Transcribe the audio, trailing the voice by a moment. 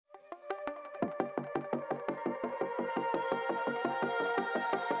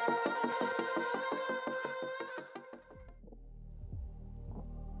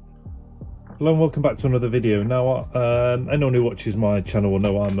Hello and welcome back to another video. Now, anyone who watches my channel will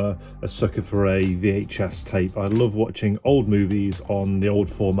know I'm a sucker for a VHS tape. I love watching old movies on the old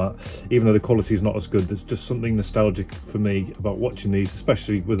format, even though the quality is not as good. There's just something nostalgic for me about watching these,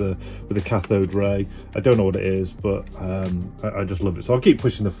 especially with a cathode ray. I don't know what it is, but I just love it. So I'll keep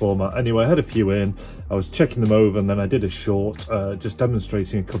pushing the format. Anyway, I had a few in. I was checking them over, and then I did a short just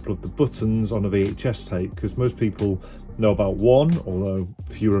demonstrating a couple of the buttons on a VHS tape, because most people know about one, although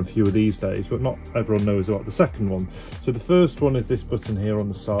fewer and fewer these days, but not everyone knows about the second one. So the first one is this button here on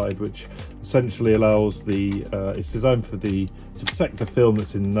the side, which essentially allows it's designed to protect the film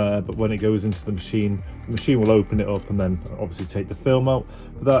that's in there, but when it goes into the machine will open it up and then obviously take the film out.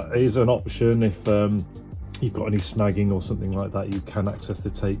 But that is an option if you've got any snagging or something like that. You can access the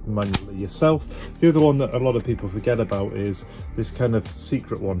tape manually yourself. The other one that a lot of people forget about is this kind of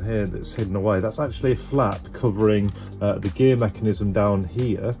secret one here that's hidden away. That's actually a flap covering the gear mechanism down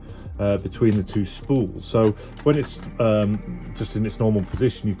here between the two spools. So when it's just in its normal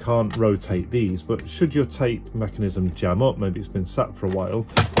position, you can't rotate these, but should your tape mechanism jam up, maybe it's been sat for a while,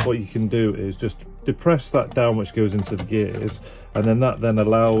 what you can do is just depress that down, which goes into the gears, and then that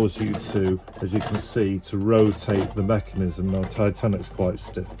allows you to, as you can see, to rotate the mechanism. Now Titanic's quite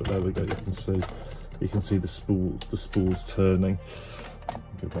stiff, but there we go, you can see the spools turning.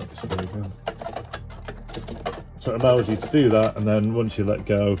 Go back this way again. So it allows you to do that, and then once you let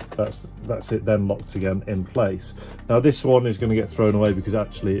go, that's it then locked again in place. Now this one is going to get thrown away because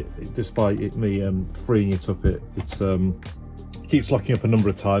actually, despite me freeing it up, it keeps locking up a number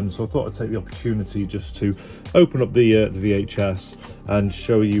of times. So I thought I'd take the opportunity just to open up the VHS and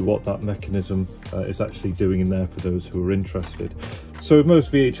show you what that mechanism is actually doing in there for those who are interested. So with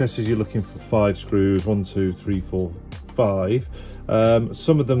most VHSs, you're looking for 5 screws, 1, 2, 3, 4, 5.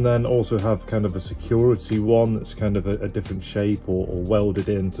 Some of them then also have kind of a security one that's kind of a different shape or welded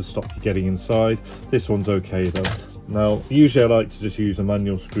in to stop you getting inside. This one's okay though. Now usually I like to just use a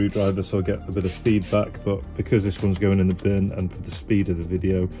manual screwdriver so I get a bit of feedback, but because this one's going in the bin and for the speed of the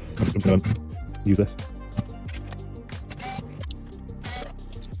video, I'm just going to use this.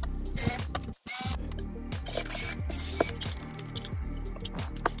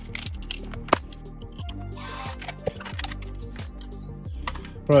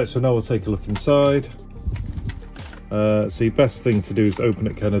 Right, so now we'll take a look inside. So your best thing to do is open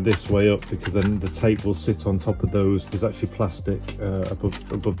it kind of this way up, because then the tape will sit on top of those. There's actually plastic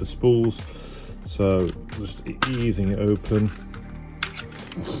above the spools. So just easing it open.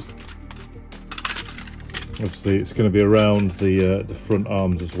 Obviously it's going to be around the front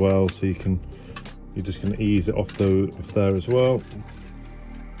arms as well, so you're just going to ease it off there as well.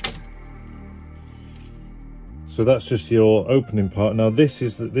 So that's just your opening part. Now this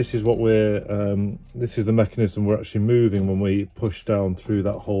is what this is the mechanism we're actually moving when we push down through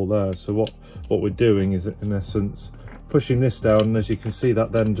that hole there. So what we're doing is in essence pushing this down, and as you can see,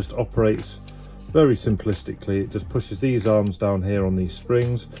 that then just operates very simplistically. It just pushes these arms down here on these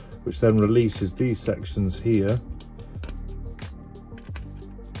springs, which then releases these sections here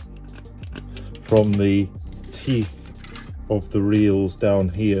from the teeth of the reels down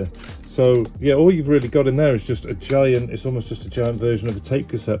here. So yeah, all you've really got in there is just it's almost just a giant version of a tape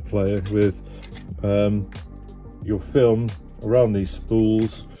cassette player with your film around these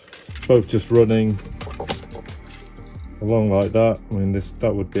spools, both just running along like that. I mean,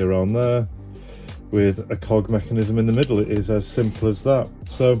 that would be around there with a cog mechanism in the middle. It is as simple as that.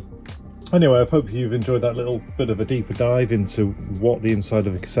 So anyway, I hope you've enjoyed that little bit of a deeper dive into what the inside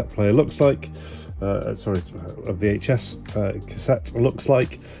of a cassette player looks like. Sorry, a VHS cassette looks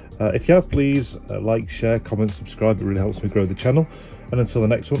like. If you have, please like, share, comment, subscribe. It really helps me grow the channel. And until the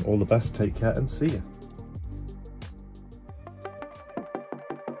next one, all the best, take care and see you.